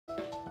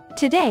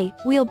Today,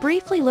 we'll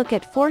briefly look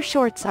at 4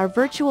 shorts our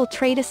virtual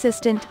trade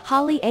assistant,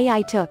 Holly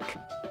AI took.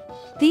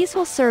 These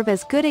will serve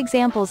as good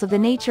examples of the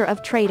nature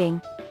of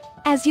trading.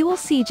 As you will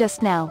see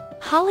just now,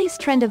 Holly's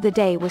trend of the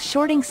day was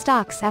shorting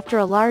stocks after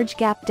a large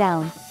gap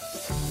down.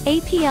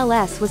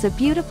 ALPS was a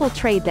beautiful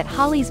trade that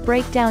Holly's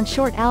breakdown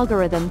short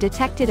algorithm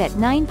detected at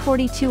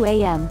 9:42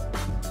 a.m.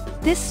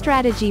 This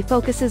strategy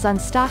focuses on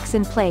stocks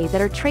in play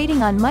that are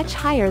trading on much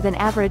higher than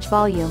average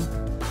volume.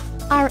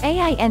 Our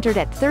AI entered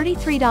at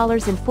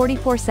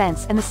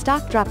 $33.44 and the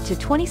stock dropped to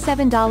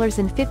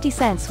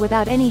 $27.50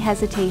 without any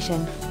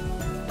hesitation.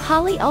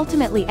 Holly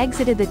ultimately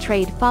exited the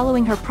trade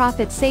following her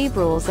profit save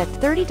rules at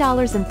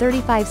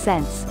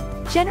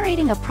 $30.35,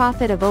 generating a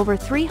profit of over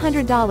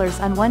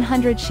 $300 on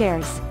 100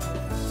 shares.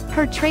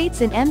 Her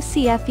trades in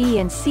MCFE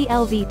and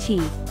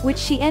CLVT, which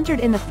she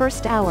entered in the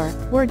first hour,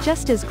 were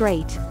just as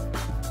great.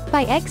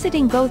 By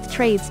exiting both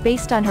trades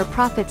based on her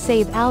profit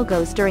save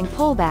algos during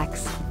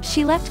pullbacks,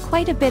 she left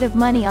quite a bit of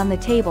money on the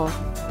table,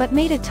 but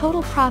made a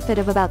total profit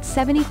of about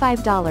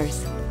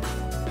 $75.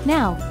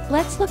 Now,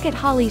 let's look at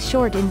Holly's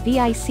short in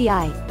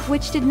VICI,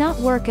 which did not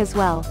work as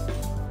well.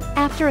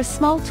 After a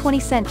small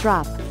 20-cent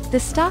drop, the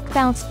stock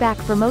bounced back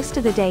for most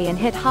of the day and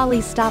hit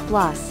Holly's stop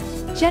loss,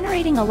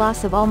 generating a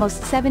loss of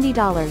almost $70.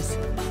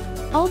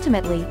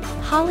 Ultimately,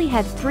 Holly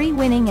had 3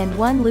 winning and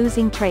 1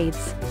 losing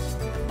trades.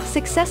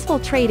 Successful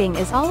trading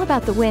is all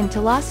about the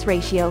win-to-loss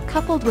ratio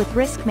coupled with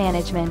risk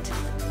management.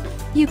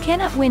 You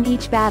cannot win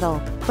each battle,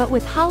 but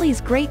with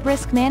Holly's great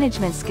risk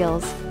management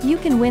skills, you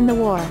can win the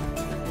war.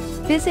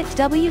 Visit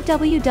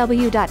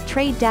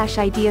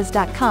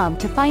www.trade-ideas.com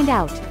to find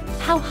out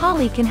how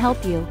Holly can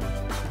help you.